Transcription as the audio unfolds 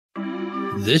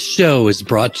This show is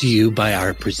brought to you by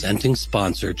our presenting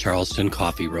sponsor, Charleston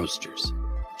Coffee Roasters.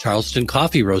 Charleston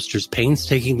Coffee Roasters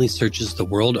painstakingly searches the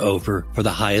world over for the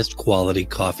highest quality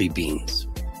coffee beans.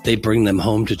 They bring them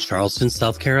home to Charleston,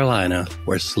 South Carolina,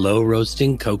 where slow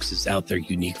roasting coaxes out their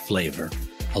unique flavor.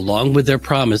 Along with their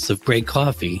promise of great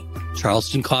coffee,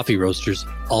 Charleston Coffee Roasters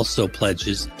also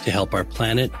pledges to help our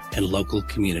planet and local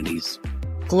communities.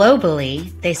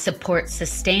 Globally, they support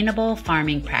sustainable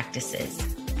farming practices.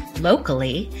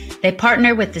 Locally, they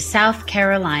partner with the South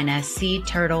Carolina Sea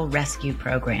Turtle Rescue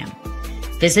Program.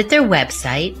 Visit their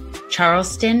website,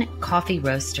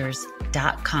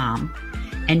 charlestoncoffeeroasters.com,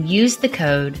 and use the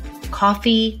code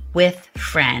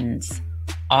COFFEEWITHFRIENDS,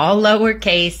 all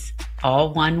lowercase,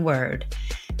 all one word,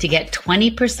 to get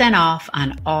 20% off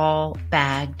on all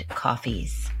bagged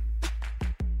coffees.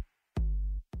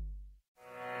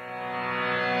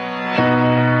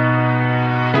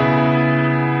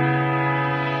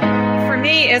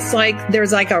 It's like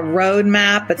there's like a road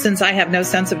map, but since I have no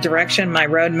sense of direction, my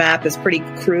road map is pretty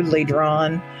crudely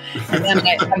drawn. And then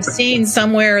I've seen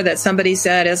somewhere that somebody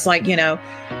said it's like,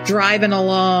 driving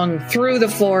along through the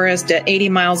forest at 80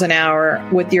 miles an hour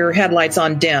with your headlights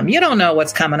on dim. You don't know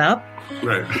what's coming up.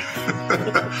 Right.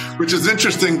 Which is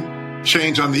interesting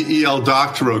change on the E.L.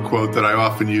 Doctorow quote that I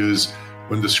often use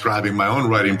when describing my own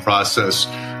writing process,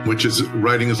 which is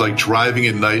writing is like driving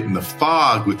at night in the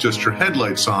fog with just your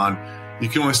headlights on. You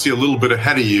can only see a little bit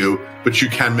ahead of you, but you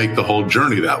can make the whole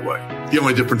journey that way. The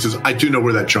only difference is I do know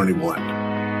where that journey will end.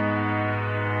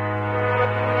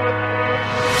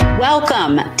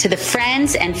 Welcome to the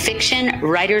Friends and Fiction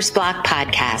Writer's Block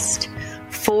podcast.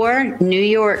 4 New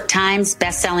York Times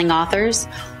bestselling authors,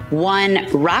 1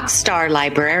 rock star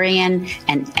librarian,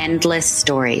 and endless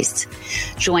stories.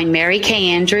 Join Mary Kay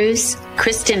Andrews,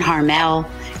 Kristen Harmel,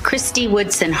 Christy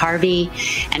Woodson Harvey,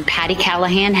 and Patty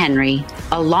Callahan Henry,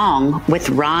 along with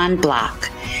Ron Block.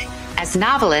 As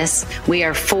novelists, we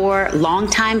are 4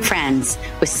 longtime friends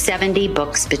with 70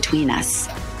 books between us.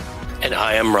 And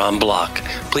I am Ron Block.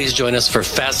 Please join us for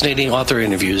fascinating author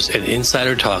interviews and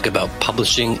insider talk about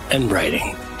publishing and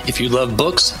writing. If you love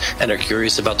books and are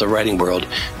curious about the writing world,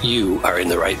 you are in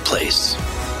the right place.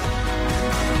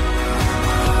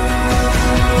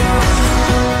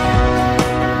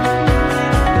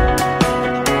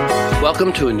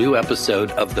 Welcome to a new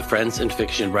episode of the Friends and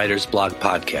Fiction Writers Blog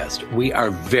podcast. We are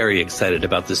very excited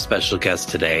about this special guest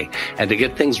today. And to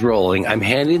get things rolling, I'm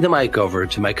handing the mic over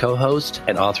to my co-host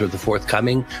and author of the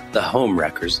forthcoming The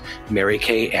Homewreckers, Mary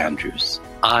Kay Andrews.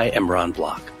 I am Ron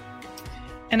Block.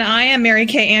 And I am Mary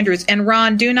Kay Andrews. And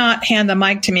Ron, do not hand the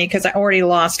mic to me because I already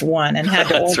lost one and had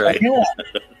to That's right.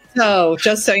 So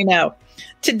just so you know.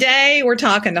 Today, we're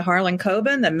talking to Harlan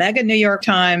Coben, the mega New York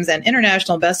Times and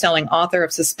international bestselling author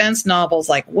of suspense novels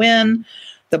like Win,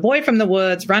 The Boy from the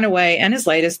Woods, Runaway, and his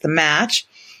latest, The Match,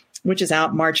 which is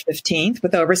out March 15th.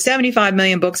 With over 75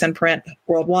 million books in print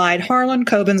worldwide, Harlan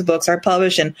Coben's books are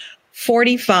published in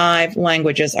 45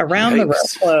 languages around the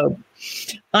globe.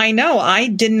 I know. I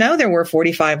didn't know there were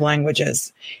 45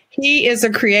 languages. He is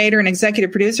a creator and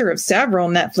executive producer of several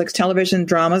Netflix television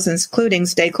dramas, including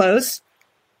Stay Close,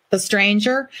 The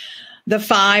Stranger, The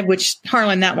Five, which,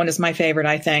 Harlan, that one is my favorite,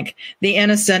 I think, The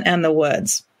Innocent, and The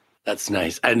Woods. That's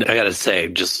nice. And I got to say,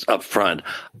 just up front,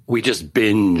 we just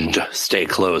binged Stay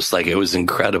Close. Like, it was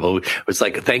incredible. It was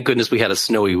like, thank goodness we had a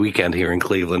snowy weekend here in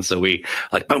Cleveland. So we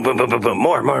like, boom, boom, boom, boom, boom,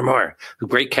 more.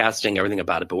 Great casting, everything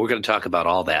about it. But we're going to talk about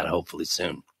all that hopefully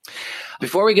soon.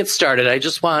 Before we get started, I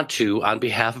just want to, on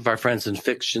behalf of our Friends in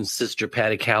Fiction sister,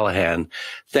 Patty Callahan,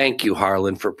 thank you,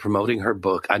 Harlan, for promoting her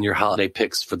book on your holiday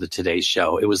picks for the Today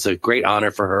Show. It was a great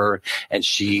honor for her, and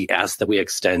she asked that we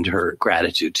extend her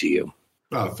gratitude to you.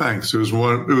 Oh, thanks. It was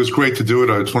great to do it.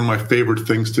 It's one of my favorite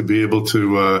things to be able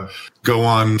to go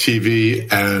on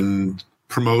TV and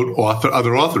promote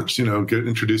other authors,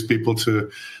 introduce people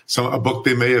to a book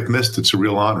they may have missed. It's a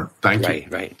real honor. Thank you.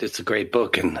 Right. It's a great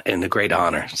book and a great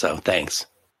honor. So thanks.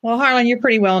 Well, Harlan, you're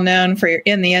pretty well known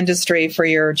in the industry for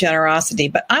your generosity,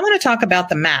 but I want to talk about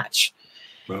The Match.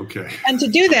 Okay. And to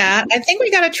do that, I think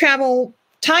we got to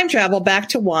time travel back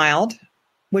to Wild,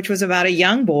 which was about a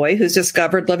young boy who's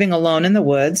discovered living alone in the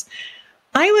woods.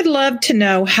 I would love to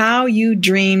know how you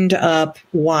dreamed up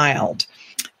Wild.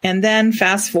 And then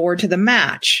fast forward to The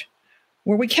Match,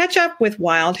 where we catch up with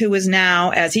Wild, who is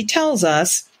now, as he tells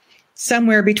us,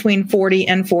 somewhere between 40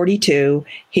 and 42.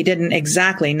 He didn't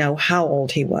exactly know how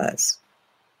old he was.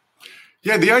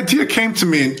 Yeah, the idea came to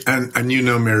me, and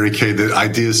Mary Kay, the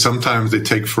ideas, sometimes they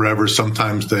take forever.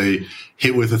 Sometimes they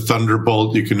hit with a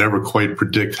thunderbolt. You can never quite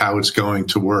predict how it's going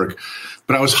to work.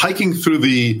 But I was hiking through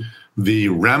the the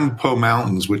Ramapo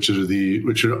Mountains, which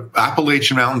are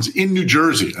Appalachian Mountains in New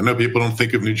Jersey. I know people don't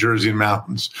think of New Jersey and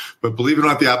mountains, but believe it or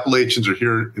not, the Appalachians are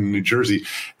here in New Jersey.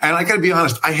 And I got to be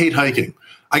honest, I hate hiking.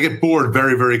 I get bored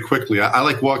very, very quickly. I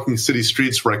like walking city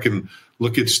streets where I can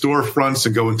look at storefronts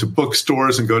and go into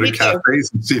bookstores and go to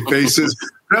cafes and see faces.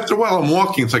 But after a while, I'm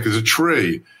walking. It's like there's a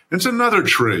tree. And it's another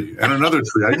tree and another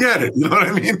tree. I get it. You know what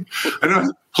I mean? I know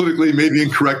it's politically maybe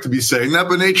incorrect to be saying that,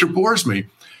 but nature bores me.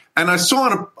 And I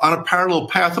saw on a parallel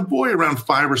path a boy around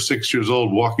 5 or 6 years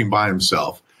old walking by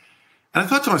himself. And I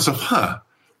thought to myself,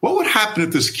 what would happen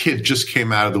if this kid just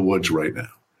came out of the woods right now?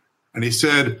 And he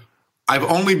said, I've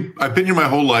been here my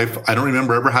whole life. I don't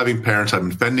remember ever having parents. I've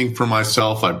been fending for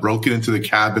myself. I've broken into the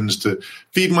cabins to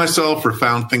feed myself or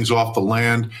found things off the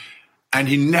land. And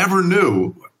he never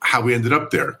knew how we ended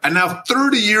up there. And now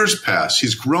 30 years pass.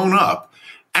 He's grown up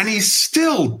and he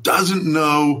still doesn't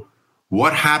know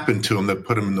what happened to him that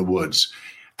put him in the woods.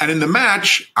 And in the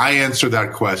match, I answer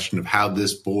that question of how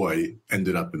this boy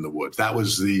ended up in the woods. That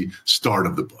was the start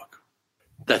of the book.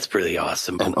 That's pretty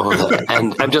awesome. And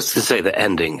I'm just to say the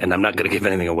ending, and I'm not going to give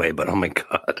anything away, but oh my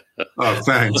God. Oh,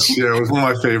 thanks. Yeah, it was one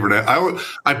of my favorite.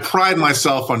 I pride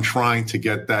myself on trying to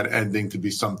get that ending to be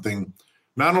something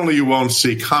not only you won't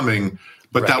see coming,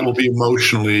 but that will be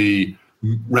emotionally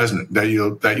resonant, that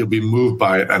you'll be moved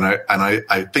by it. And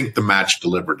I think the match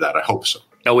delivered that. I hope so.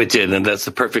 Oh, it did. And that's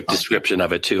the perfect description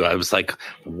of it, too. I was like,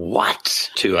 what?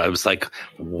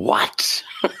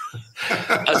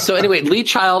 So anyway, Lee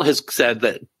Child has said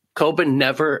that Coben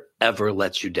never, ever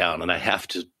lets you down. And I have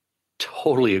to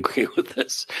totally agree with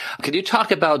this. Can you talk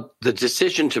about the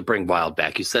decision to bring Wilde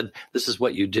back? You said this is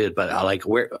what you did, but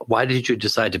why did you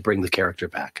decide to bring the character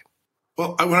back?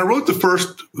 Well, when I wrote the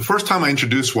first time I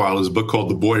introduced Wilde is a book called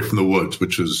The Boy from the Woods,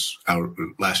 which was out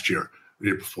last year, the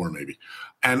year before maybe.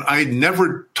 And I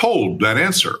never told that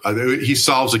answer. He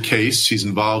solves a case. He's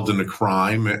involved in a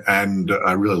crime. And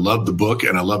I really love the book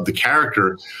and I love the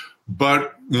character.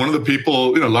 But one of the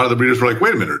people, a lot of the readers were like,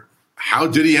 wait a minute, how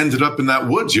did he ended up in that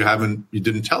woods? You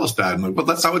didn't tell us that. And I'm like, well,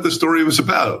 that's not what the story was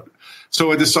about.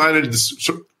 So I decided,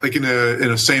 like in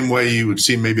a same way you would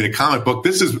see maybe in a comic book,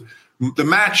 the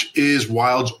match is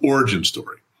Wilde's origin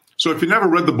story. So if you never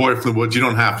read The Boy from the Woods, you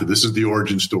don't have to. This is the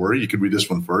origin story. You could read this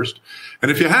one first. And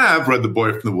if you have read The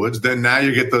Boy from the Woods, then now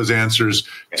you get those answers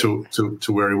to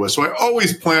where he was. So I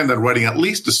always planned on writing at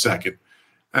least a second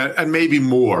and maybe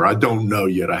more. I don't know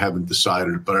yet. I haven't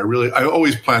decided. But I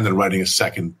always planned on writing a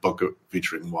second book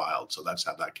featuring Wilde. So that's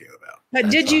how that came about.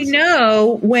 But did you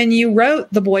know when you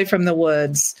wrote The Boy from the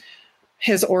Woods,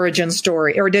 his origin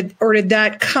story, or did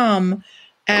that come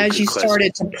as you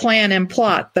started to plan and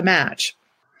plot the match?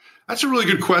 That's a really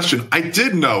good question. I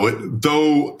did know it,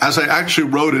 though, as I actually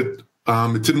wrote it,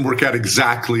 it didn't work out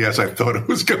exactly as I thought it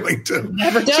was going to.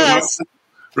 Never does.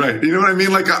 Right. You know what I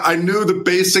mean? Like, I knew the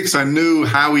basics. I knew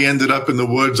how he ended up in the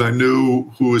woods. I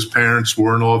knew who his parents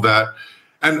were and all that.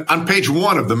 And on page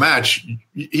 1 of the match,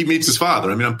 he meets his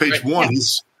father. I mean, on page 1,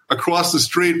 he's across the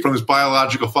street from his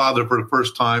biological father for the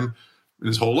first time in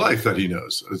his whole life that he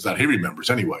knows, that he remembers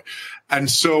anyway. And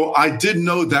so I did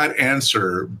know that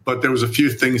answer, but there was a few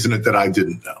things in it that I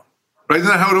didn't know. Right?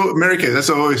 Isn't that how Mary Kay, that's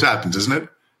how it always happens, isn't it?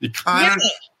 You kind of...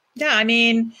 Yeah, I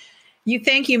mean, you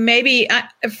think you maybe...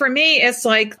 for me, it's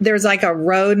like there's like a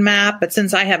road map, but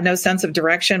since I have no sense of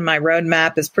direction, my road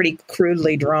map is pretty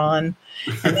crudely drawn.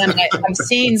 And then I've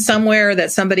seen somewhere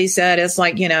that somebody said it's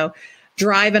like,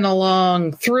 driving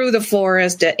along through the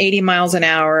forest at 80 miles an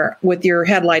hour with your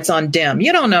headlights on dim.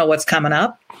 You don't know what's coming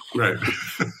up. Right.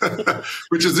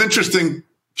 Which is interesting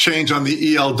change on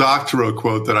the E.L. Doctorow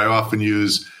quote that I often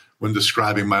use when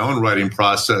describing my own writing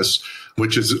process,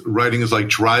 which is writing is like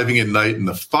driving at night in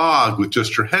the fog with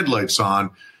just your headlights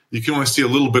on. You can only see a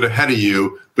little bit ahead of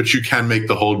you, but you can make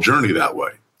the whole journey that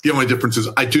way. The only difference is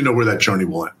I do know where that journey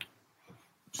will end.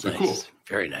 So nice. Cool.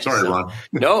 Very nice. Sorry, Ron.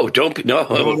 No, don't. No,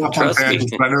 trust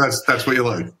me. I know that's what you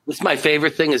like. That's my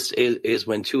favorite thing is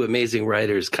when two amazing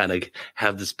writers kind of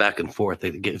have this back and forth.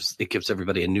 It gives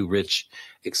everybody a new, rich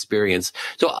experience.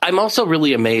 So I'm also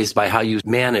really amazed by how you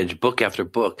manage book after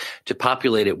book to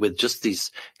populate it with just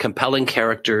these compelling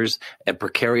characters and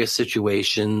precarious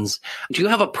situations. Do you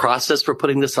have a process for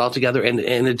putting this all together? And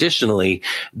additionally,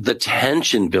 the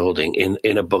tension building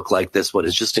in a book like this one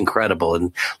is just incredible.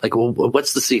 And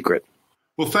what's the secret?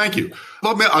 Well, thank you.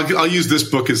 Well, I'll use this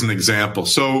book as an example.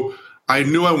 So I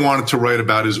knew I wanted to write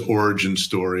about his origin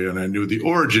story, and I knew the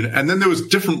origin. And then there was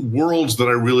different worlds that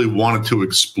I really wanted to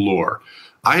explore.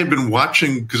 I had been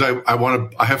watching because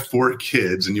I have 4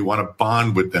 kids, and you want to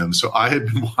bond with them. So I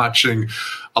had been watching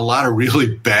a lot of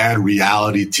really bad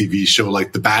reality TV show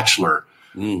like The Bachelor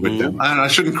with them. And I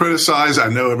shouldn't criticize. I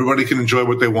know everybody can enjoy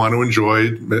what they want to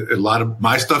enjoy. A lot of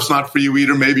my stuff's not for you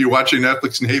either. Maybe you're watching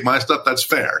Netflix and hate my stuff. That's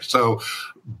fair. So,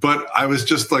 but I was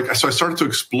just like, so I started to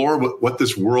explore what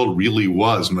this world really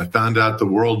was. And I found out the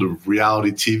world of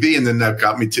reality TV. And then that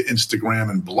got me to Instagram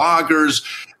and bloggers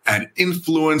and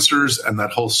influencers and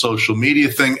that whole social media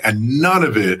thing. And none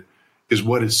of it is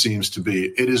what it seems to be.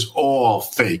 It is all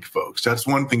fake, folks. That's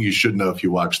one thing you should know if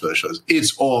you watch those shows.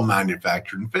 It's all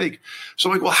manufactured and fake. So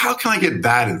I'm like, well, how can I get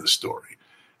that in the story?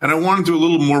 And I want to do a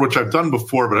little more, which I've done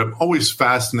before, but I'm always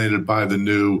fascinated by the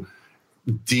new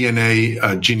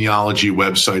DNA genealogy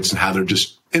websites and how they're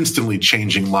just instantly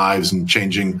changing lives and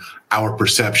changing our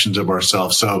perceptions of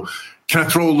ourselves. So can I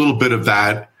throw a little bit of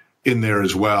that in there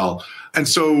as well?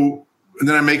 And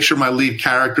then I make sure my lead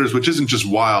characters, which isn't just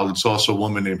Wild, it's also a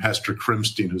woman named Hester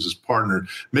Krimstein, who's his partner,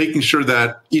 making sure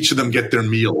that each of them get their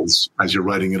meals as you're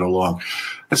writing it along.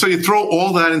 And so you throw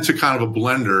all that into kind of a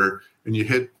blender and you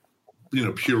hit,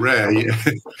 puree,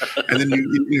 and then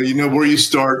you know where you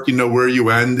start, you know where you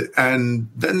end, and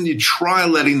then you try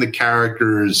letting the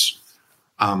characters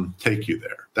take you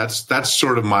there. That's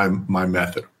sort of my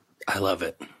method. I love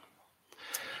it.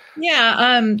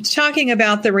 Yeah, talking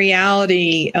about the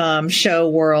reality show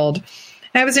world,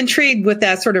 I was intrigued with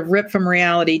that sort of rip from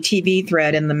reality TV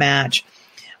thread in The Match.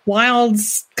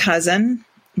 Wild's cousin,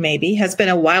 maybe, has been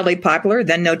a wildly popular,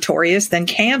 then notorious, then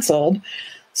canceled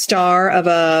star of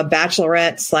a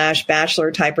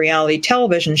bachelorette/bachelor type reality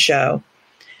television show.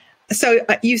 So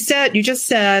you just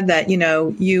said that,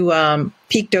 you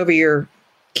peeked over your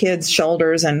kids'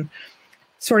 shoulders and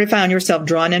sort of found yourself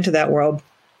drawn into that world.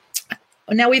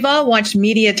 Now, we've all watched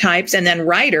media types and then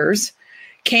writers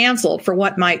canceled for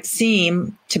what might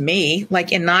seem to me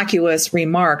like innocuous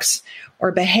remarks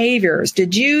or behaviors.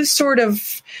 Did you sort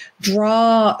of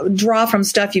draw from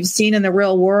stuff you've seen in the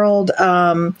real world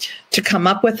to come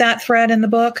up with that thread in the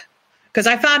book? Because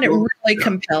I found it really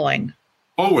compelling.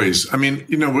 Always. I mean,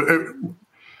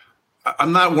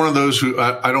 I'm not one of those who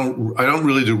I don't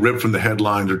really do rip from the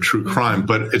headlines or true crime,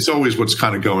 but it's always what's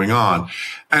kind of going on.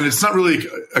 And it's not really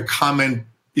a comment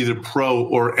either pro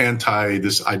or anti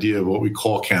this idea of what we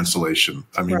call cancellation.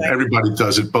 I mean, Everybody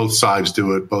does it. Both sides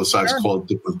do it. Both sides call it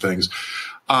different things.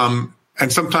 And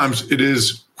sometimes it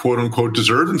is quote unquote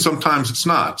deserved and sometimes it's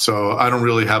not. So I don't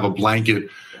really have a blanket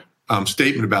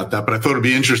statement about that, but I thought it'd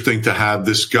be interesting to have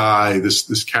this guy,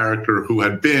 this character who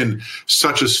had been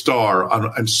such a star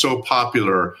and so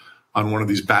popular on one of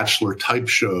these bachelor type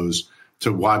shows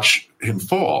to watch him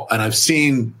fall. And I've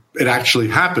seen it actually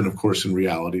happen, of course, in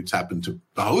reality. It's happened to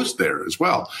the host there as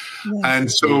well. Yeah. And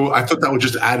so I thought that would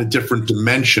just add a different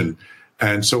dimension.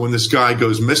 And so when this guy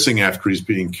goes missing after he's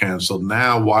being canceled,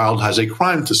 now Wild has a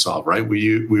crime to solve, right?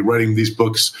 We're writing these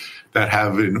books that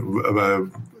have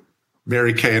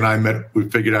Mary Kay and I we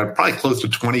figured out probably close to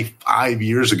 25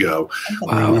 years ago.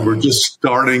 Wow. We were just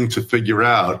starting to figure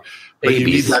out. But you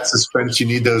need that suspense, you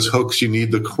need those hooks, you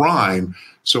need the crime.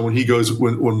 So when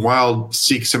when Wild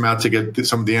seeks him out to get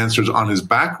some of the answers on his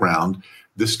background,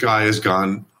 this guy has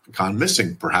gone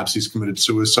missing. Perhaps he's committed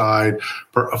suicide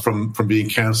from being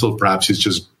canceled. Perhaps he's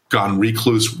just gone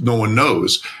recluse. No one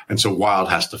knows. And so Wild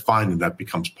has to find him. That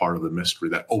becomes part of the mystery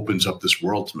that opens up this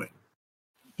world to me.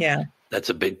 Yeah. That's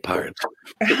a big part.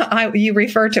 You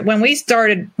refer to when we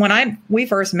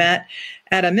first met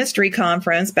at a mystery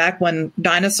conference back when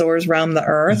dinosaurs roamed the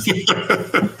earth.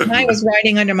 I was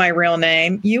writing under my real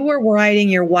name. You were writing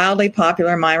your wildly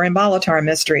popular Myron Bolitar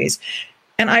mysteries.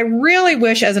 And I really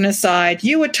wish, as an aside,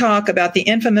 you would talk about the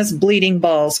infamous Bleeding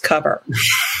Balls cover.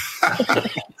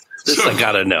 I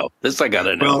gotta know.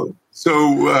 Well,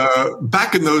 So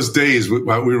back in those days,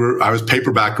 I was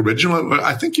paperback original.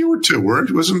 I think you were too, weren't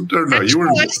you? You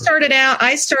were. I started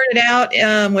out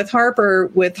with Harper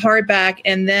with hardback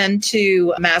and then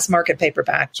to mass market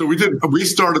paperback. So we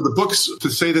started the books. To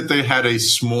say that they had a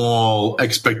small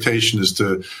expectation is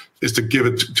to give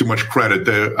it too much credit.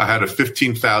 I had a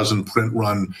 15,000 print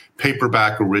run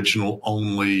paperback original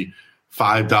only,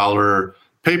 $5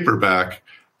 paperback.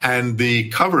 And the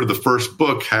cover of the first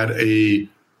book had a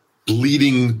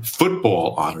bleeding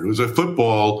football on it. It was a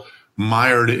football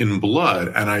mired in blood,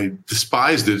 and I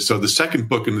despised it. So the second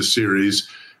book in the series,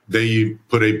 they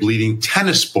put a bleeding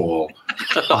tennis ball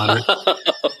on it,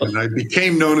 and I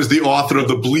became known as the author of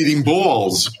the Bleeding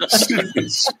Balls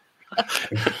series.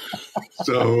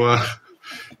 So I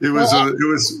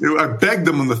begged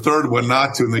them on the third one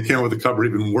not to, and they came up with a cover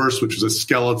even worse, which was a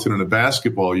skeleton in a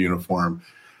basketball uniform.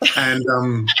 And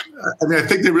I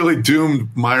think they really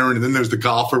doomed Myron. And then there's the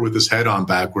golfer with his head on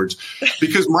backwards,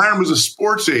 because Myron was a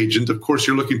sports agent. Of course,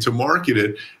 you're looking to market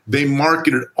it. They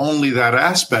marketed only that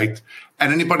aspect.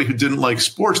 And anybody who didn't like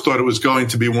sports thought it was going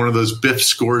to be one of those Biff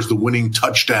scores the winning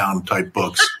touchdown type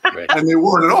books. Right. And they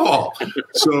weren't at all.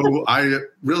 So I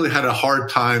really had a hard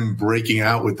time breaking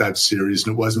out with that series.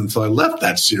 And it wasn't until I left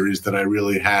that series that I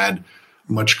really had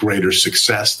much greater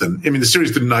success than, the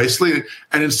series did nicely.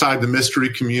 And inside the mystery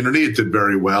community, it did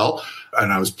very well.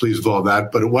 And I was pleased with all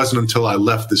that. But it wasn't until I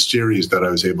left the series that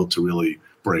I was able to really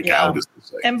break out. As to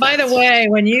say. And by the way,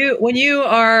 when you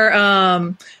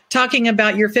are talking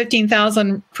about your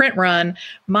 15,000 print run,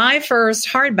 my first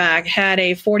hardback had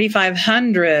a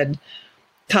 4,500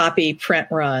 copy print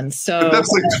run. So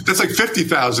that's like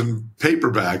 50,000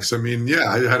 paperbacks. I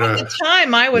had at the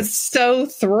time I was so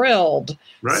thrilled.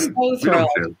 Right. So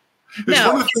thrilled. It's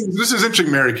one of the things, this is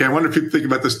interesting, Mary Kay. I wonder if you think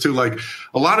about this too. Like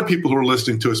a lot of people who are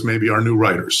listening to us maybe are new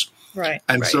writers. Right.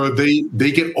 And so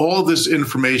they get all this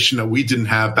information that we didn't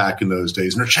have back in those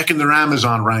days. And they're checking their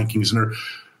Amazon rankings.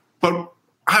 But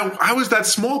I was that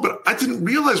small, but I didn't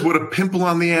realize what a pimple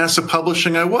on the ass of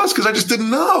publishing I was because I just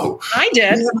didn't know. I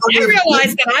did. I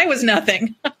realized that I was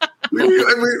nothing.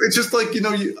 It's just like,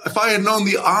 if I had known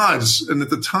the odds, and at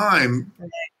the time,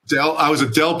 I was a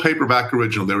Dell paperback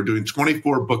original. They were doing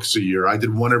 24 books a year. I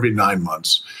did one every 9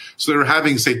 months. So they were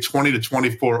having, say, 20 to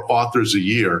 24 authors a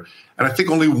year. And I think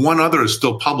only one other is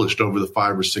still published over the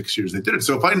 5 or 6 years they did it.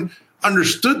 So if I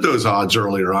understood those odds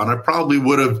earlier on, I probably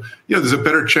would have, there's a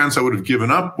better chance I would have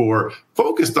given up or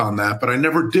focused on that. But I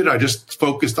never did. I just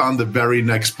focused on the very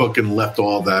next book and left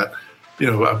all that,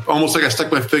 almost like I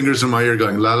stuck my fingers in my ear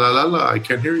going, la, la, la, la, I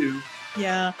can't hear you.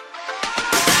 Yeah.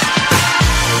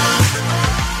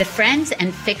 The Friends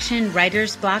and Fiction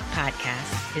Writers Block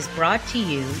podcast is brought to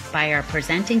you by our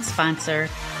presenting sponsor,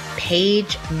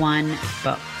 Page One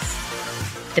Books.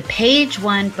 The Page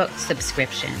One book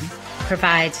subscription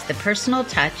provides the personal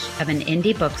touch of an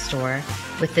indie bookstore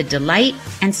with the delight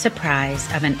and surprise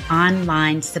of an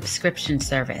online subscription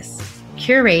service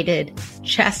curated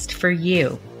just for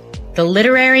you. The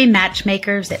literary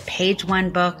matchmakers at Page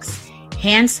One Books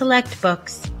hand select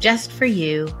books just for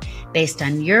you based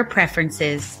on your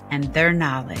preferences and their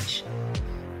knowledge.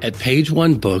 At Page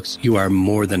One Books, you are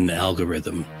more than an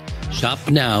algorithm. Shop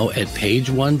now at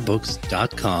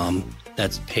pageonebooks.com.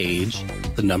 That's page,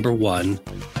 the number one,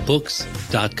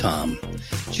 books.com.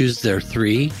 Choose their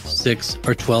 3, 6,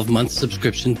 or 12-month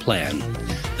subscription plan.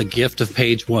 The gift of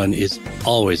Page One is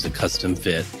always a custom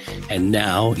fit. And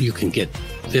now you can get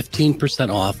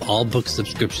 15% off all book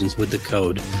subscriptions with the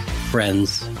code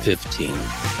FRIENDS15.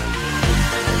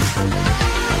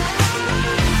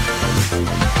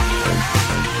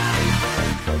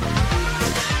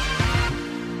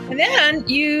 And then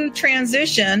you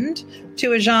transitioned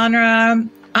to a genre.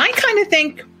 I kind of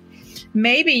think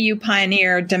maybe you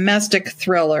pioneered domestic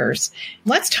thrillers.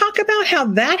 Let's talk about how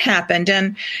that happened.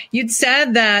 And you'd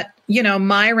said that,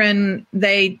 Myron,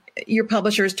 your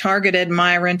publishers targeted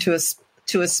Myron to a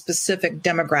specific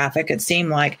demographic, it seemed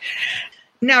like.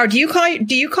 Now, do you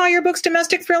call your books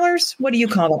domestic thrillers? What do you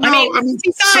call them? No,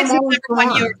 besides the number one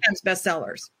New York Times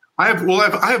bestsellers. I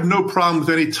have no problem with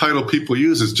any title people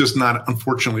use. It's just not,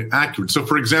 unfortunately, accurate. So,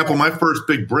 for example, my first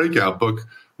big breakout book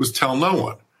was Tell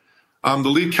No One. The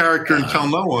lead character in Tell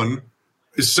No One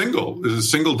is single. Is a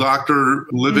single doctor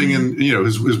living in,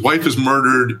 his wife is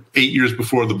murdered 8 years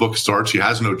before the book starts. He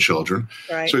has no children.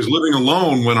 Right. So he's living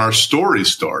alone when our story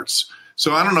starts.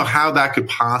 So I don't know how that could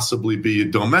possibly be a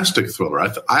domestic thriller.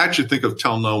 I actually think of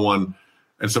Tell No One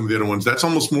and some of the other ones, that's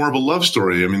almost more of a love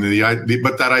story.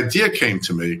 But that idea came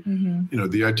to me. Mm-hmm.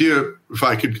 The idea, if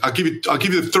I could, I'll give you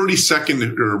the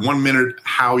 30-second or 1 minute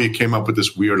how you came up with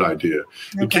this weird idea.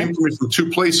 Okay. It came to me from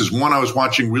two places. One, I was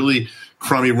watching really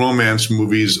crummy romance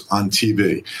movies on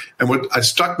TV. And what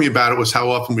struck me about it was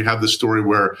how often we have this story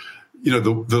where,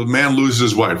 the man loses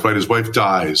his wife, right? His wife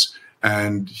dies.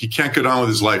 And he can't get on with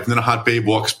his life. And then a hot babe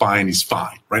walks by and he's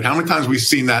fine, right? How many times have we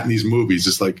seen that in these movies?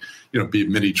 It's like, be it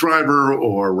Minnie Driver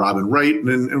or Robin Wright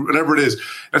and whatever it is. And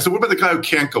I said, what about the guy who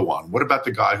can't go on? What about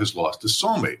the guy who's lost his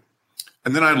soulmate?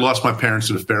 And then I lost my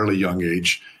parents at a fairly young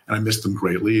age and I missed them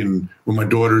greatly. And when my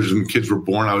daughters and kids were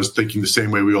born, I was thinking the same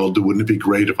way we all do. Wouldn't it be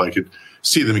great if I could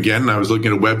see them again? And I was looking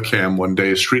at a webcam one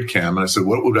day, a street cam. And I said,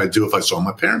 what would I do if I saw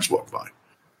my parents walk by?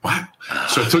 What?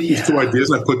 So I took these two ideas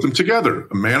and I put them together.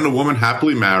 A man and a woman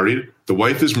happily married. The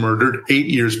wife is murdered. 8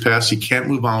 years pass. He can't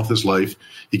move on with his life.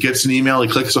 He gets an email. He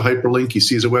clicks a hyperlink. He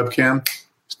sees a webcam.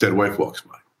 His dead wife walks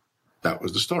by. That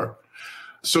was the start.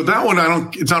 So that one,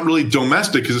 it's not really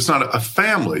domestic because it's not a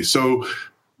family. So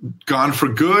Gone for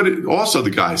Good, also the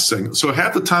guy's single. So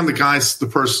half the time the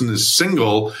person is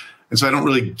single. And so I don't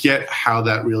really get how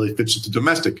that really fits into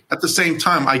domestic. At the same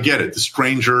time, I get it. The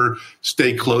Stranger,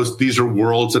 Stay Close. These are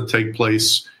worlds that take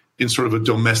place in sort of a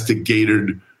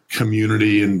domesticated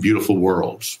community and beautiful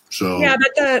worlds. So yeah,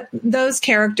 but those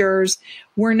characters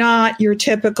were not your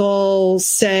typical,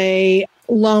 say,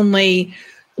 lonely,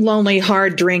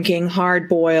 hard drinking, hard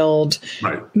boiled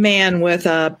man with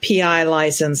a PI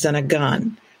license and a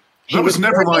gun. That was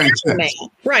never my intent.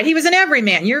 Right. He was an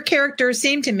everyman. Your characters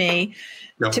seem to me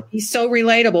to be so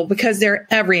relatable because they're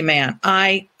everyman.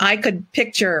 I could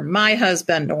picture my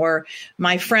husband or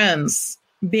my friends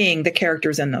being the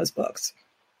characters in those books.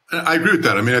 I agree with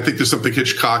that. I mean, I think there's something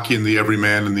Hitchcockian in the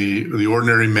everyman and the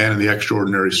ordinary man in the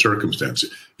extraordinary circumstance.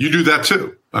 You do that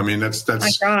too. I mean, that's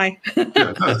I try.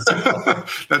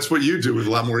 That's what you do with a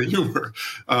lot more humor.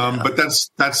 But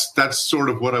that's sort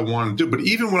of what I want to do. But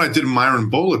even when I did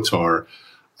Myron Bolitar,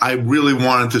 I really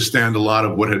wanted to stand a lot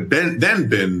of what had been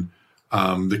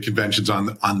the conventions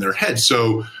on their head.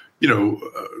 So,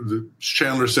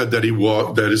 Chandler said that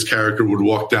that his character would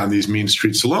walk down these mean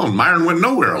streets alone. Myron went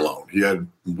nowhere alone. He had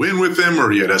Wynn with him,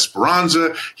 or he had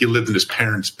Esperanza. He lived in his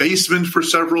parents' basement for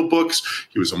several books.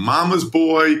 He was a mama's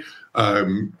boy.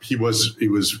 He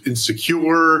was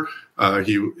insecure.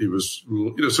 He was,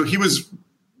 so he was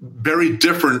very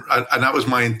different. And that was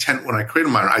my intent when I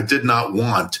created Myron. I did not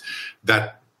want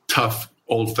that tough,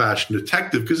 old-fashioned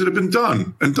detective because it had been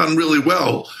done really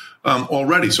well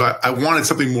already. So I wanted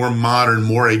something more modern,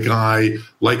 more a guy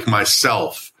like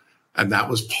myself. And that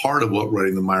was part of what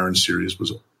writing the Myron series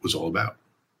was all about.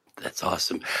 That's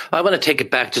awesome. I want to take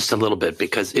it back just a little bit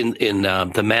because in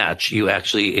the match, you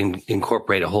actually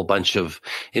incorporate a whole bunch of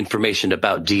information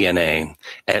about DNA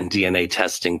and DNA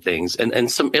testing things and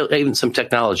even some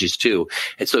technologies too.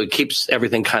 And so it keeps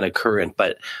everything kind of current.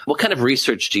 But what kind of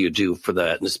research do you do for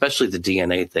that? And especially the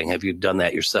DNA thing. Have you done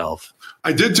that yourself?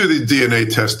 I did do the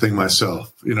DNA testing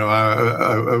myself.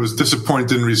 I was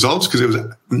disappointed in results because it was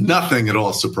nothing at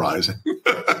all surprising.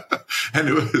 And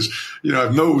it was, I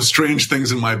have no strange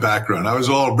things in my background. I was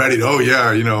all ready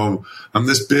to, I'm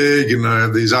this big and I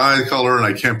have these eye color and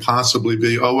I can't possibly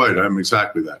be. Oh, wait, I'm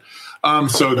exactly that.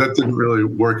 So that didn't really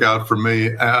work out for me.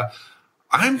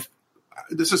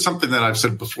 This is something that I've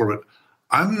said before, but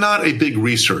I'm not a big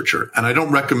researcher, and I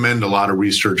don't recommend a lot of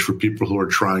research for people who are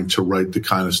trying to write the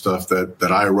kind of stuff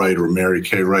that I write or Mary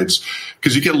Kay writes,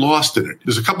 because you get lost in it.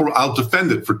 There's a couple. I'll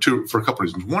defend it for a couple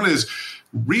reasons. One is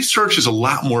research is a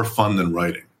lot more fun than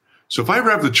writing. So if I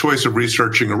ever have the choice of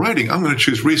researching or writing, I'm going to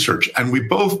choose research. And we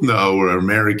both know, or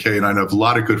Mary Kay and I know, a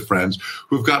lot of good friends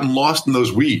who have gotten lost in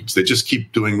those weeds. They just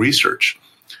keep doing research.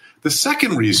 The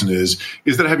second reason is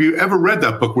that have you ever read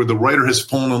that book where the writer has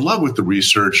fallen in love with the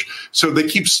research, so they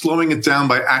keep slowing it down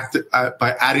by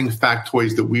adding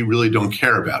factoids that we really don't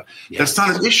care about? Yes. That's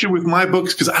not an issue with my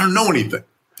books because I don't know anything.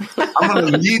 I'm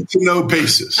on a need-to-know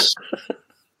basis.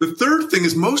 The third thing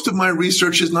is most of my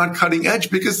research is not cutting edge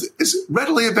because it's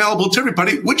readily available to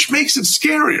everybody, which makes it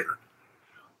scarier.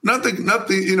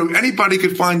 Anybody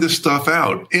could find this stuff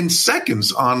out in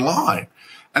seconds online.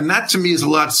 And that to me is a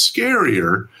lot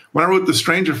scarier. When I wrote The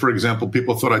Stranger, for example,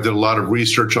 people thought I did a lot of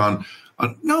research on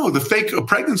the fake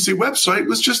pregnancy website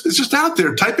it's just out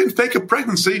there. Type in fake a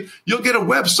pregnancy. You'll get a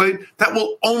website that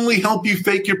will only help you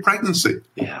fake your pregnancy.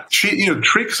 Yeah.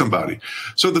 Trick somebody.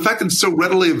 So the fact that it's so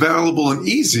readily available and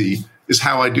easy is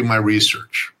how I do my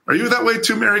research. Are you that way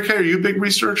too, Mary Kay? Are you a big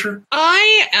researcher?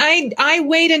 I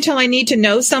wait until I need to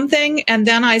know something, and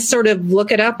then I sort of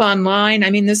look it up online. I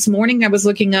mean, this morning I was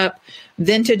looking up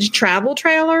vintage travel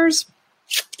trailers,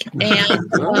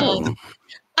 and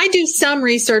I do some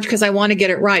research because I want to get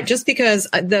it right, just because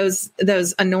those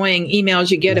annoying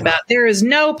emails you get about there is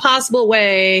no possible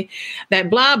way that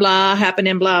blah, blah happened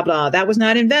in blah, blah. That was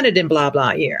not invented in blah,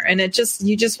 blah year. And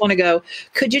you just want to go,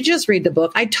 could you just read the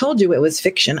book? I told you it was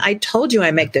fiction. I told you I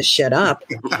make this shit up.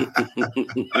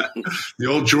 The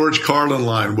old George Carlin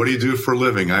line, what do you do for a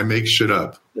living? I make shit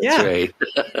up. Yeah. That's right.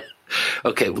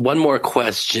 Okay. One more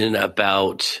question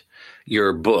about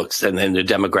your books and then the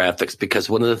demographics, because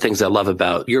one of the things I love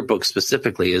about your book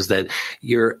specifically is that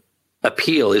your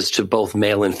appeal is to both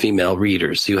male and female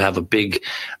readers. You have a big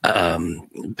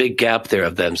gap there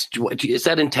of them. Is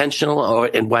that intentional,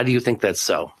 and why do you think that's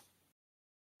so?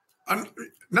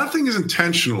 Nothing is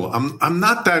intentional. I'm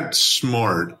not that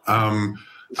smart.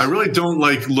 I really don't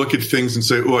look at things and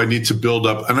say, oh, I need to build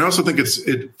up. And I also think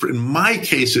in my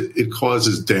case, it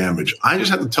causes damage. I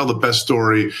just have to tell the best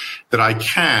story that I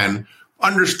can,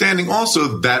 understanding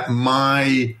also that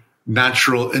my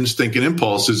natural instinct and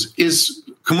impulses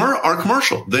are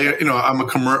commercial.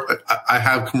 I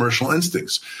have commercial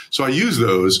instincts. So I use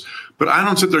those, but I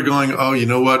don't sit there going, oh, you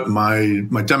know what? My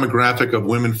demographic of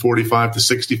women 45 to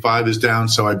 65 is down,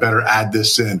 so I better add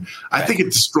this in. I think it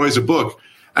destroys a book.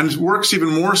 And it works even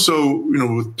more so,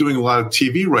 with doing a lot of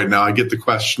TV right now. I get the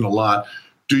question a lot,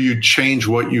 do you change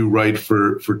what you write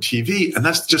for TV? And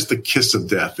that's just the kiss of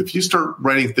death. If you start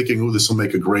writing thinking, oh, this will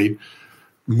make a great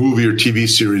movie or TV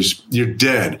series, you're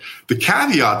dead. The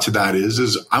caveat to that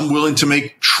is I'm willing to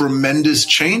make tremendous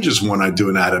changes when I do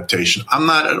an adaptation. I'm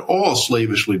not at all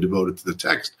slavishly devoted to the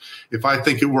text. If I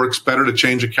think it works better to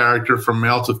change a character from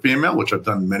male to female, which I've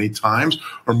done many times,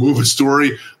 or move a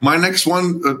story. My next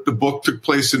one, the book took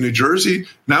place in New Jersey.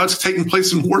 Now it's taking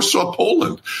place in Warsaw,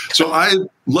 Poland. So I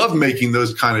love making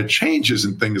those kind of changes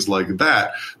and things like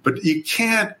that. But you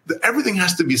can't, everything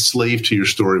has to be slave to your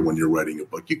story when you're writing a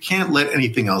book. You can't let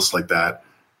anything else like that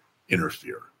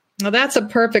interfere. Well, that's a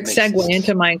perfect segue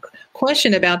into my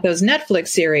question about those Netflix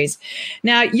series.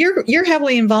 Now, you're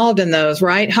heavily involved in those,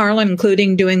 right, Harlan,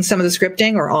 including doing some of the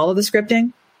scripting or all of the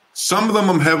scripting? Some of them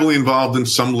I'm heavily involved in,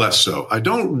 some less so. I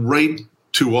don't write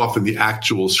too often the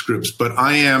actual scripts, but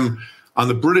I am, on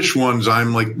the British ones,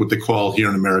 I'm like what they call here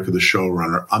in America the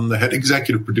showrunner. I'm the head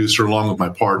executive producer along with my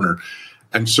partner.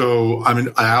 And so I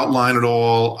outline it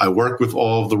all. I work with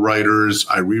all of the writers.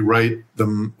 I rewrite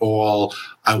them all.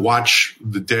 I watch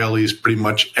the dailies pretty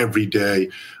much every day.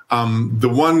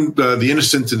 The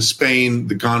Innocent in Spain,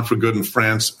 The Gone for Good in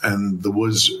France, and The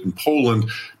Woods in Poland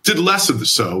did less of the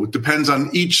so. It depends on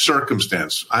each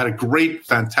circumstance. I had a great,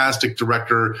 fantastic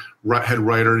director, head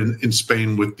writer in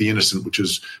Spain with The Innocent, which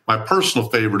is my personal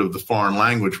favorite of the foreign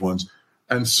language ones.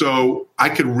 And so I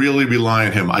could really rely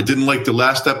on him. I didn't like the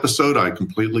last episode. I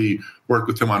completely worked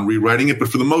with him on rewriting it. But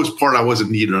for the most part, I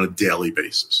wasn't needed on a daily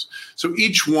basis. So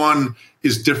each one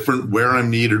is different, where I'm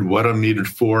needed, what I'm needed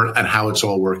for, and how it's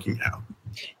all working out.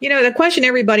 The question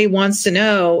everybody wants to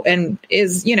know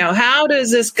is, how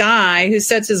does this guy who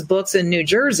sets his books in New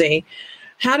Jersey,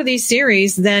 how do these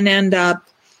series then end up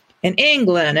in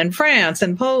England and France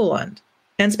and Poland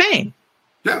and Spain?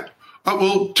 Yeah.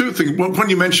 Well, two things. When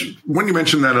you mention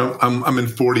that I'm in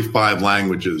 45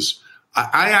 languages,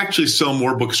 I actually sell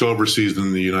more books overseas than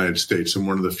in the United States. I'm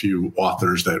one of the few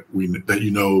authors that do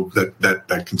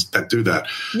that.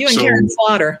 You and Karen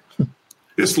Slaughter.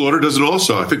 Yes, Slaughter does it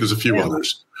also. I think there's a few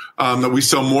others that we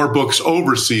sell more books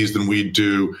overseas than we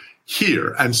do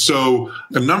here. And so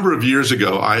a number of years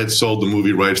ago, I had sold the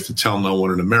movie rights to Tell No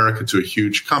One in America to a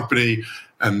huge company.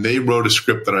 And they wrote a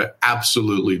script that I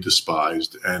absolutely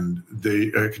despised. And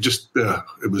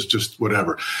it was just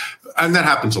whatever. And that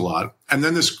happens a lot. And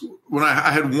then when I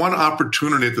had one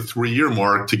opportunity at the 3-year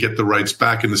mark to get the rights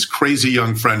back, and this crazy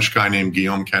young French guy named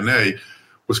Guillaume Canet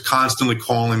was constantly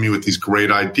calling me with these great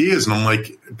ideas. And I'm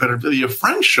like, it better be a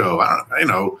French show.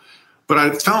 But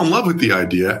I fell in love with the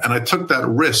idea and I took that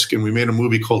risk, and we made a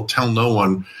movie called Tell No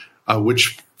One,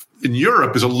 which in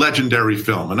Europe is a legendary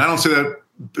film. And I don't say that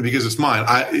because it's mine.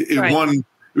 It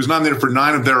was nominated for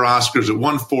 9 of their Oscars. It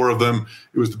won 4 of them.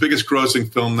 It was the biggest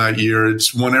grossing film that year.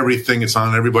 It's won everything. It's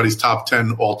on everybody's top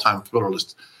 10 all-time thriller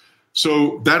list.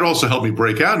 So that also helped me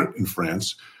break out in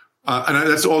France. And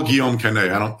that's all Guillaume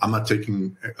Canet. I'm not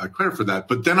taking credit for that.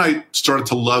 But then I started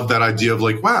to love that idea of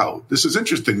like, wow, this is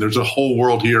interesting. There's a whole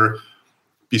world here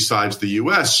besides the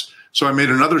U.S. So I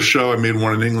made another show. I made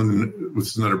one in England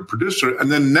with another producer.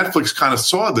 And then Netflix kind of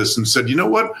saw this and said, you know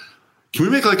what? Can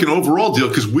we make like an overall deal?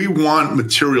 Because we want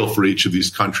material for each of these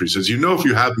countries. As you know, if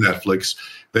you have Netflix,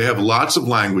 they have lots of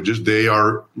languages. They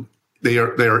are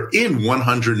in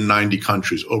 190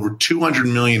 countries, over 200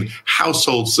 million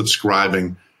households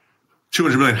subscribing.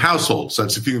 200 million households.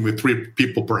 That's if you with 3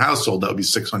 people per household, that would be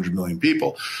 600 million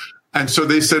people. And so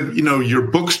they said, your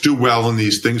books do well in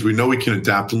these things. We know we can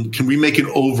adapt them. Can we make an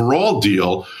overall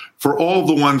deal for all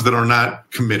the ones that are not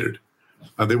committed?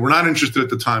 They were not interested at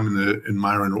the time in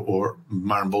Myron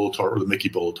Bolitar or the Mickey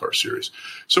Bolitar series.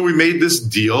 So we made this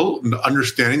deal,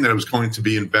 understanding that it was going to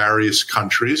be in various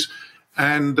countries.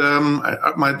 And the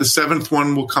 7th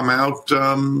one will come out,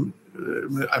 I'm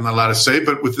not allowed to say,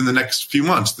 but within the next few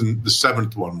months, the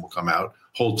 7th one will come out,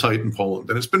 Hold Tight in Poland.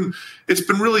 And it's been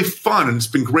really fun, and it's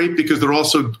been great because they're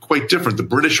also quite different. The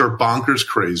British are bonkers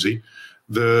crazy.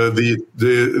 The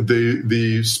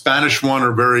Spanish one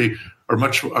are really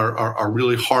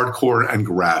hardcore and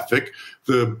graphic.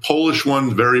 The Polish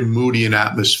one, very moody and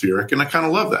atmospheric, and I kind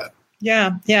of love that.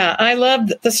 Yeah. I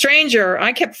loved The Stranger.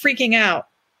 I kept freaking out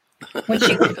when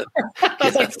she. I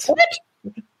was like, what?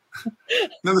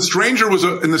 Now, The Stranger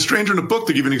in the book,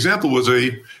 to give you an example,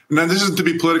 now this isn't to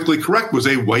be politically correct, was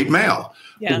a white male,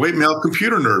 a white male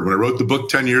computer nerd. When I wrote the book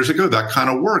 10 years ago, that kind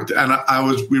of worked, and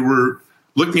we were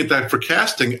looking at that for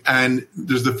casting, and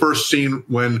there's the first scene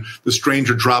when the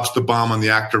stranger drops the bomb on the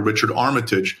actor Richard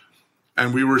Armitage,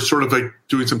 and we were sort of like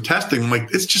doing some testing. I'm like,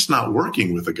 it's just not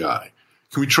working with a guy.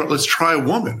 Let's try a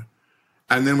woman.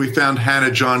 And then we found Hannah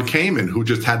John Kamen, who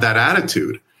just had that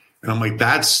attitude. And I'm like,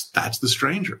 that's the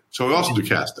stranger. So I also do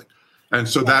casting. And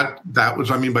so that was,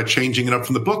 by changing it up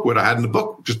from the book. What I had in the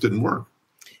book just didn't work.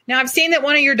 Now, I've seen that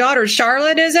one of your daughters,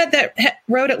 Charlotte, is it, that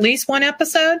wrote at least one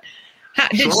episode?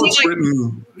 She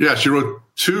wrote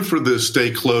 2 for the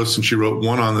Stay Close, and she wrote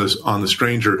 1 on the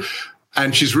Stranger.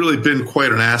 And she's really been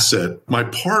quite an asset. My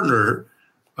partner,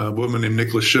 a woman named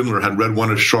Nicholas Schindler, had read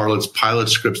one of Charlotte's pilot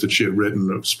scripts that she had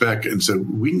written of spec and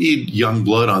said, we need young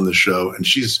blood on the show. And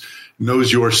she's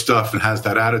knows your stuff and has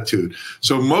that attitude.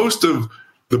 So most of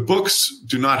the books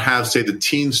do not have, say, the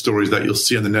teen stories that you'll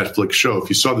see on the Netflix show. If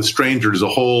you saw The Stranger, there's a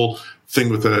whole thing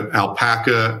with an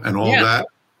alpaca and all that.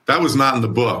 That was not in the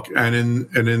book. And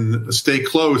in Stay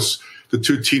Close, the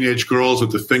 2 teenage girls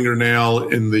with the fingernail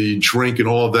in the drink and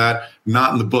all of that,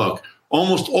 not in the book.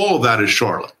 Almost all of that is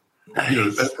Charlotte.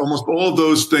 Nice. Almost all of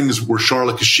those things were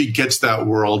Charlotte because she gets that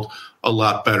world a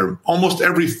lot better. Almost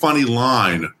every funny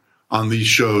line on these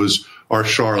shows are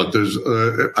Charlotte. There's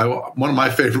one of my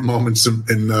favorite moments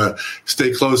in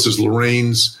Stay Close is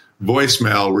Lorraine's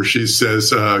voicemail where she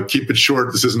says, keep it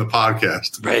short. This isn't a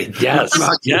podcast. Right. Yes.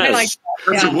 Yes.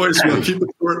 That's a voicemail. Keep it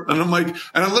short. And I'm like,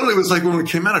 and I literally was like, when it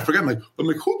came out, I forgot. I'm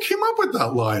like, who came up with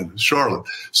that line? Charlotte.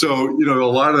 So, a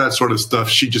lot of that sort of stuff,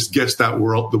 she just gets the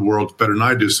world better than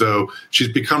I do. So she's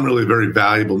become really a very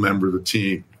valuable member of the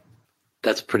team.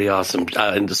 That's pretty awesome.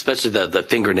 And especially the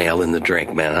fingernail in the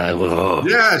drink, man. And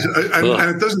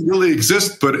it doesn't really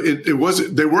exist, but it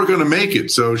was, they were going to make it.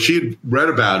 So she had read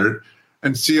about it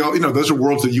and see, those are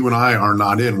worlds that you and I are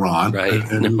not in, Ron. Right.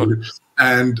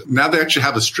 And now they actually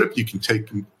have a strip you can take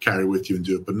and carry with you and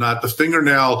do it, but not the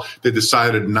fingernail they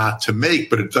decided not to make,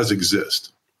 but it does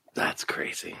exist. That's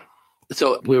crazy.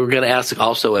 So we were going to ask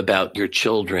also about your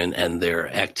children and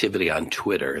their activity on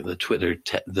Twitter, the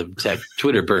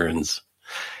Twitter burns.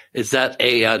 Is that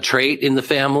a trait in the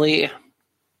family?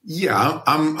 Yeah,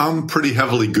 I'm pretty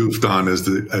heavily goofed on as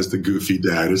the goofy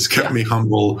dad. It's kept me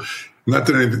humble. Not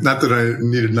that I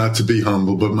needed not to be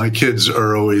humble, but my kids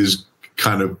are always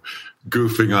kind of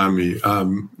goofing on me.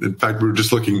 In fact, we were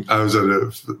just looking. I was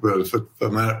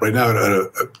I'm right now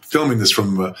filming this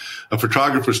from a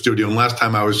photographer studio. And last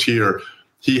time I was here,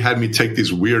 he had me take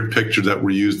these weird pictures that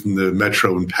were used in the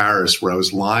metro in Paris, where I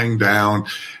was lying down.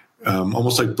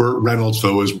 Almost like Burt Reynolds,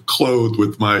 though, was clothed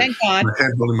with my hand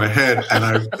holding my head. And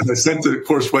I sent it, of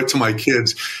course, right to my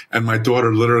kids. And my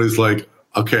daughter literally is like,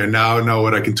 okay, now I know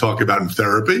what I can talk about in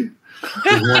therapy.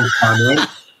 One comment.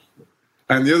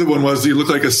 And the other one was, you look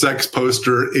like a sex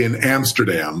poster in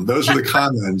Amsterdam. Those are the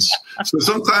comments. So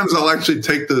sometimes I'll actually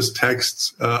take those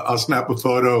texts, I'll snap a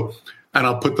photo, and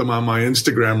I'll put them on my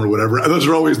Instagram or whatever. And those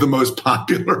are always the most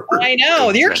popular. I know.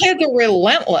 Your kids are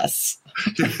relentless.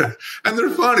 Yeah. And they're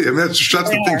funny. That's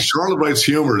the thing. Charlotte writes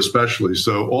humor, especially.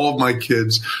 So all of my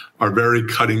kids are very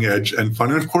cutting edge and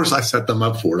funny. And of course, I set them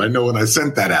up for it. I know when I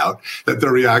sent that out that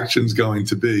their reaction's going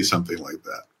to be something like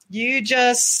that. You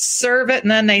just serve it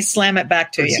and then they slam it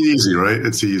back to you. It's easy, right?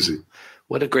 It's easy.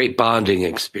 What a great bonding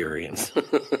experience. Yeah,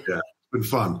 it's been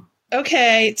fun.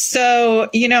 Okay. So,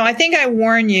 I think I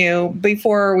warned you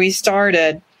before we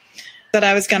started that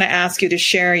I was going to ask you to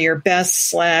share your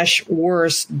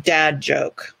best/worst dad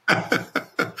joke.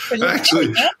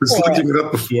 Actually, I was looking it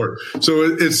up before. So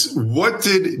it's, what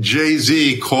did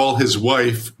Jay-Z call his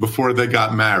wife before they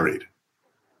got married?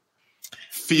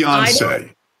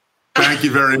 Fiance. Thank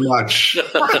you very much.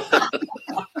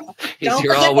 He's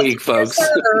here all week, folks.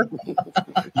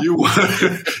 You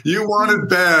want it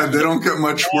bad. They don't get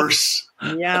much worse.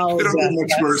 Yeah, they don't get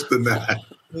much worse than that.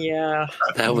 Yeah.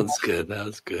 That one's good. That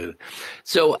was good.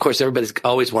 So, of course, everybody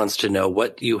always wants to know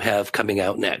what you have coming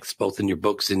out next, both in your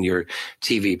books and your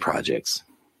TV projects.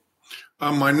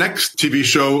 My next TV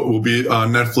show will be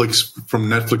from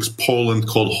Netflix Poland,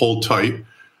 called Hold Tight.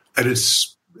 And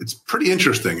it's pretty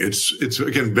interesting. It's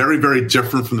again, very, very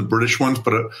different from the British ones,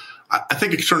 but I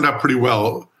think it turned out pretty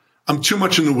well. I'm too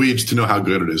much in the weeds to know how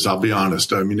good it is. I'll be honest.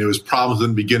 There was problems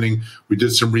in the beginning. We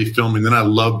did some refilming, then I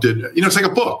loved it. It's like a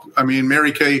book.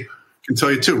 Mary Kay can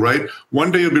tell you too, right?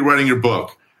 One day you'll be writing your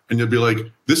book and you'll be like,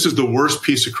 this is the worst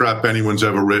piece of crap anyone's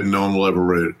ever written. No one will ever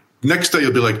read it. Next day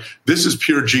you'll be like, this is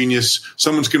pure genius.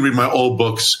 Someone's going to read my old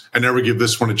books and never give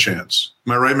this one a chance.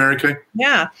 Am I right, Mary Kay?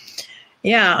 Yeah.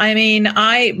 Yeah.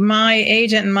 My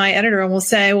agent and my editor will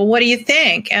say, well, what do you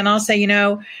think? And I'll say,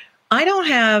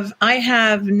 I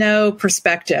have no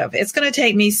perspective. It's going to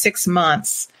take me 6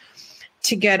 months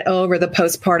to get over the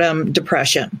postpartum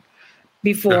depression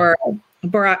before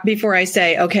I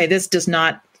say, okay, this does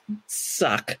not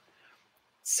suck.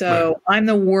 So right. I'm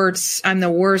the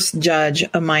worst judge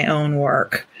of my own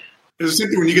work. It's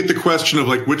simply when you get the question of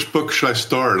like, which book should I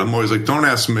start? I'm always like, don't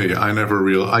ask me.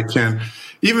 I can't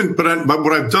even, but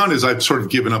what I've done is I've sort of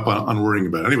given up on worrying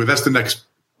about it. Anyway, that's the next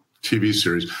TV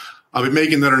series. I'll be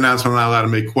making that announcement. I'm not allowed to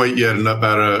make quite yet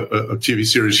about a TV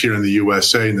series here in the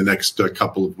USA in the next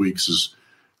couple of weeks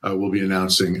we'll be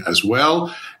announcing as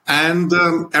well. And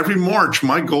every March,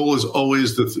 my goal is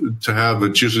always to have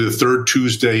it's usually the third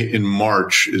Tuesday in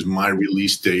March is my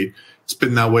release date. It's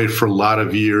been that way for a lot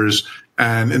of years.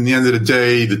 And in the end of the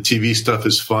day, the TV stuff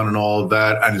is fun and all of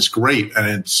that. And it's great. And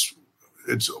it's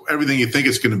everything you think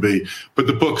it's going to be, but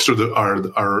the books are the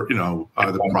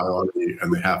priority,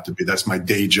 and they have to be. That's my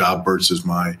day job versus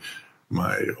my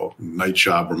night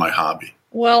job or my hobby.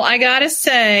 Well, I got to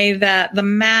say that the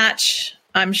match,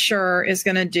 I'm sure, is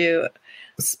going to do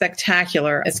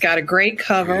spectacular. It's got a great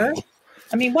cover.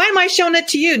 I mean, why am I showing it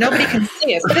to you? Nobody can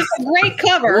see it, but it's a great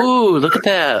cover. Ooh, look at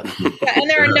that!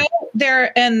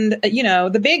 And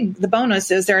the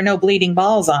bonus is there are no bleeding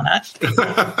balls on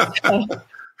it.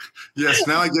 Yes,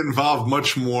 now I get involved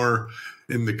much more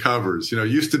in the covers. It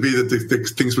used to be that the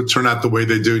things would turn out the way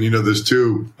they do. And this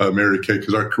too, Mary Kay,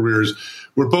 because our careers,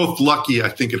 we're both lucky, I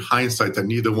think, in hindsight, that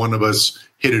neither one of us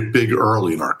hit it big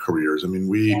early in our careers. I mean,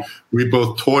 we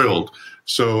both toiled.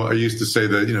 So I used to say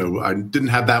that, I didn't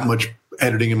have that much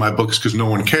editing in my books because no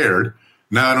one cared.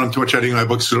 Now I don't have too much editing in my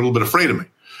books because they're a little bit afraid of me.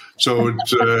 So,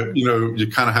 it's,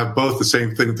 you kind of have both the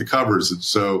same thing with the covers. And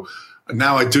so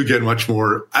now I do get much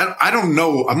more. I don't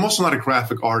know. I'm also not a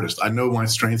graphic artist. I know my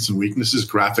strengths and weaknesses.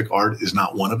 Graphic art is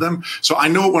not one of them. So I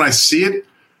know it when I see it.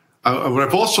 What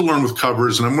I've also learned with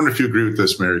covers, and I wonder if you agree with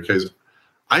this, Mary Kay,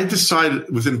 I decide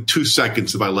within 2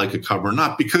 seconds if I like a cover or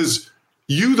not, because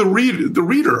you, the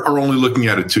reader, are only looking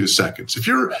at it 2 seconds. If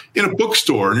you're in a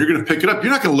bookstore and you're going to pick it up,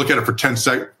 you're not going to look at it for 10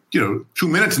 seconds, 2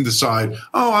 minutes and decide,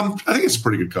 I think it's a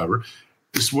pretty good cover.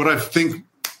 It's what I think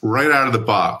right out of the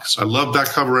box. I love that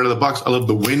cover right out of the box. I love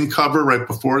the Win cover right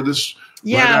before this.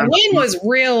 Yeah,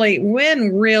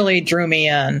 Win really drew me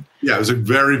in. Yeah, it was a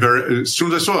very, very, as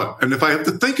soon as I saw it. And if I have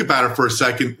to think about it for a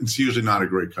second, it's usually not a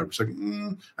great cover. It's like,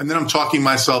 and then I'm talking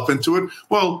myself into it.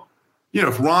 Well,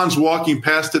 if Ron's walking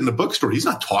past it in the bookstore, he's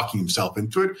not talking himself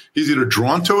into it. He's either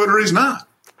drawn to it or he's not.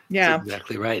 Yeah. That's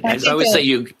exactly right. I always say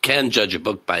you can judge a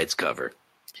book by its cover.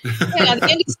 Yeah,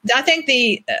 I think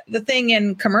the thing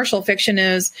in commercial fiction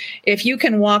is if you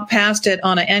can walk past it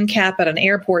on an end cap at an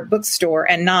airport bookstore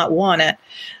and not want it,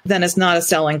 then it's not a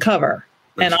selling cover.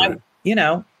 That's right.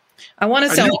 I want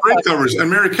to sell great covers. And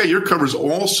Mary Kay, your covers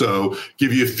also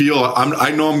give you a feel.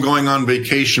 I know I'm going on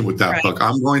vacation with that book.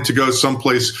 I'm going to go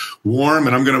someplace warm,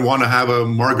 and I'm going to want to have a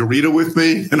margarita with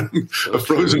me and a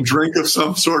frozen drink of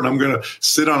some sort. And I'm going to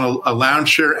sit on a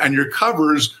lounge chair. And your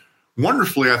covers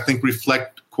wonderfully, I think,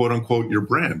 reflect, quote unquote, your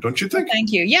brand, don't you think?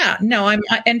 Thank you. Yeah, no,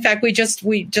 in fact, we just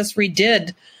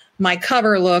redid my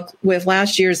cover look with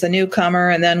last year's The Newcomer,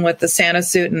 and then with the Santa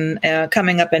suit and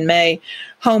coming up in May,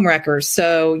 Homewreckers.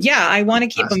 So yeah, I want to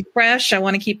keep them fresh. I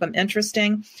want to keep them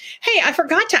interesting. Hey, I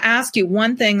forgot to ask you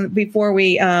one thing before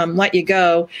we let you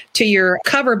go to your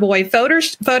Cover Boy photo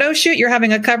shoot. You're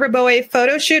having a Cover Boy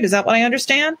photo shoot. Is that what I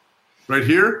understand? Right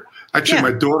here? Actually,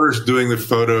 my daughter's doing the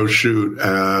photo shoot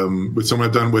with someone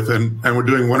I've done with, and we're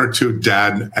doing 1 or 2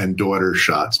 dad and daughter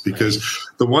shots, because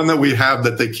the one that we have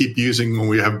that they keep using when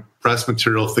we have press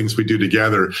material, things we do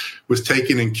together, was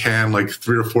taken in Cannes like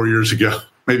 3 or 4 years ago,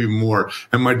 maybe more.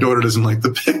 And my daughter doesn't like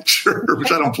the picture, which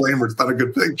I don't blame her. It's not a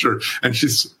good picture. And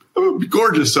she's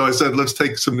gorgeous. So I said, let's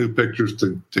take some new pictures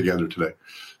together today.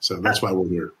 So that's why we're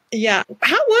here. Yeah.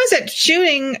 How was it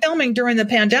filming during the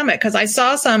pandemic? Because I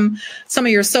saw some of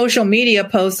your social media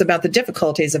posts about the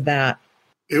difficulties of that.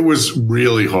 It was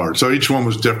really hard. So each one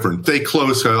was different. Stay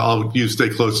Close. I'll use Stay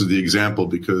Close as the example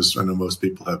because I know most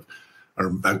people have, or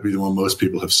that'd be the one most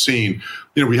people have seen.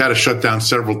 We had to shut down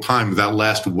several times. That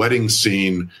last wedding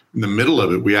scene, in the middle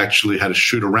of it, we actually had to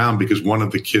shoot around because one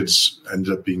of the kids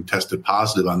ended up being tested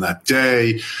positive on that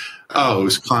day. It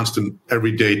was constant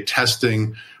everyday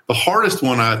testing. The hardest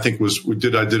one, I think, was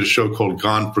I did a show called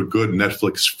Gone for Good,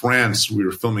 Netflix France. We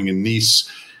were filming in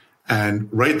Nice and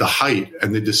right at the height,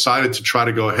 and they decided to try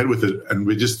to go ahead with it. And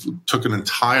we just took an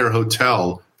entire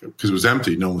hotel because it was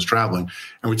empty. No one was traveling.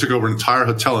 And we took over an entire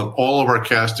hotel, and all of our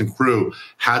cast and crew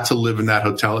had to live in that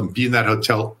hotel and be in that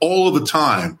hotel all of the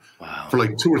time for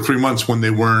like 2 or 3 months when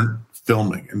they weren't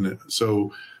filming. And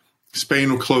so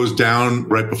Spain closed down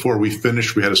right before we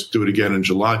finished. We had to do it again in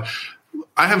July.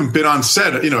 I haven't been on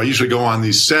set. I usually go on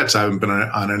these sets. I haven't been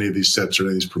on any of these sets or any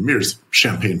of these premieres.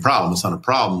 Champagne problem. It's not a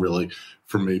problem really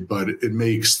for me, but it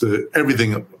makes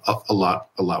everything a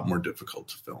lot more difficult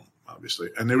to film, obviously.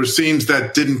 And there were scenes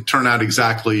that didn't turn out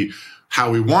exactly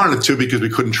how we wanted it to because we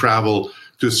couldn't travel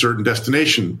to a certain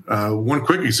destination. One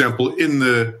quick example, in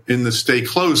the Stay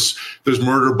Close, there's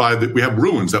murder we have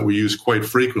ruins that we use quite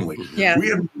frequently. Yeah. We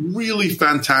had really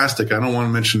fantastic, I don't want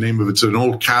to mention the name of it, it's an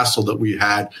old castle that we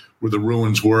had where the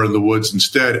ruins were in the woods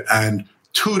instead. And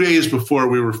 2 days before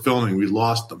we were filming, we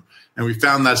lost them. And we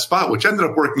found that spot, which ended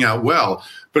up working out well,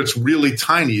 but it's really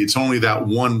tiny. It's only that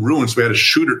one ruin, so we had to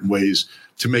shoot it in ways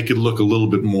to make it look a little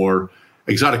bit more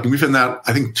exotic. And we found that,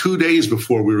 I think, 2 days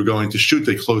before we were going to shoot,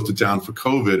 they closed it down for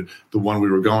COVID, the one we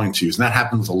were going to use. And that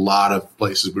happened with a lot of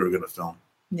places we were going to film.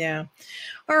 Yeah.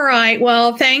 All right.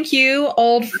 Well, thank you,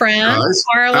 old friend.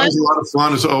 Harlan. That was a lot of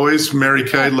fun, as always. Mary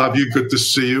Kay, love you. Good to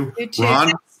see you. You too.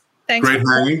 Ron, thanks great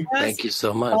hanging. Thank you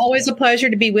so much. Always a pleasure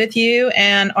to be with you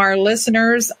and our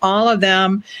listeners, all of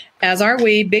them, as are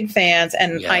we, big fans.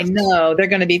 And Yes. I know they're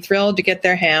going to be thrilled to get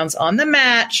their hands on the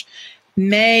match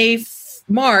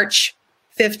March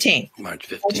 15th.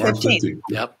 March March 15th. 15th.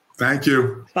 Yep. Thank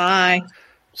you. Bye.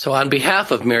 So on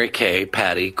behalf of Mary Kay,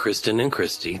 Patty, Kristen, and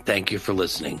Christy, thank you for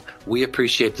listening. We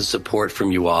appreciate the support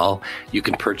from you all. You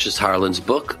can purchase Harlan's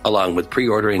book along with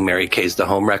pre-ordering Mary Kay's The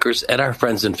Home Wreckers at our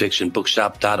Friends in Fiction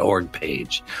Bookshop.org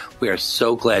page. We are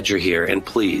so glad you're here, and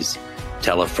please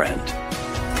tell a friend.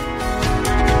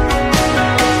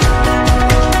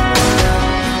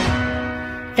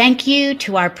 Thank you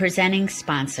to our presenting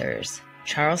sponsors,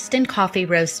 Charleston Coffee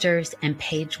Roasters and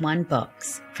Page One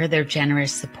Books, for their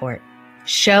generous support.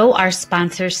 Show our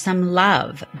sponsors some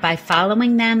love by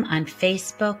following them on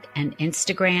Facebook and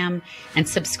Instagram and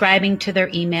subscribing to their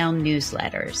email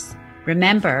newsletters.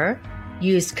 Remember,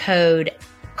 use code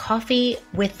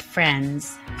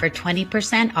COFFEEWITHFRIENDS for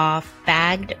 20% off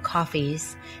bagged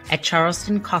coffees at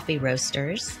Charleston Coffee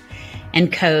Roasters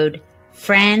and code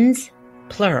FRIENDS,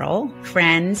 plural,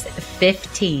 FRIENDS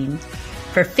 15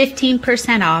 for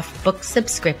 15% off book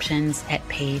subscriptions at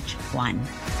Page One.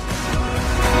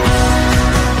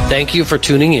 Thank you for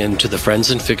tuning in to the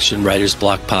Friends in Fiction Writer's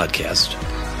Block podcast.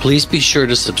 Please be sure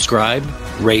to subscribe,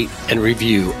 rate, and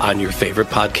review on your favorite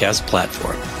podcast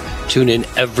platform. Tune in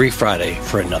every Friday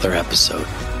for another episode.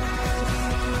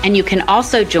 And you can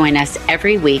also join us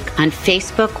every week on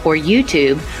Facebook or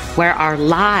YouTube, where our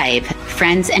live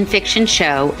Friends and Fiction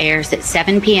show airs at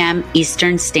 7 p.m.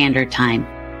 Eastern Standard Time.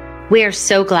 We are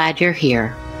so glad you're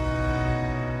here.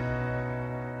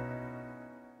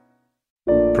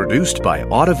 Produced by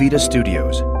Audavita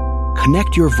Studios.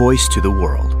 Connect your voice to the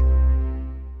world.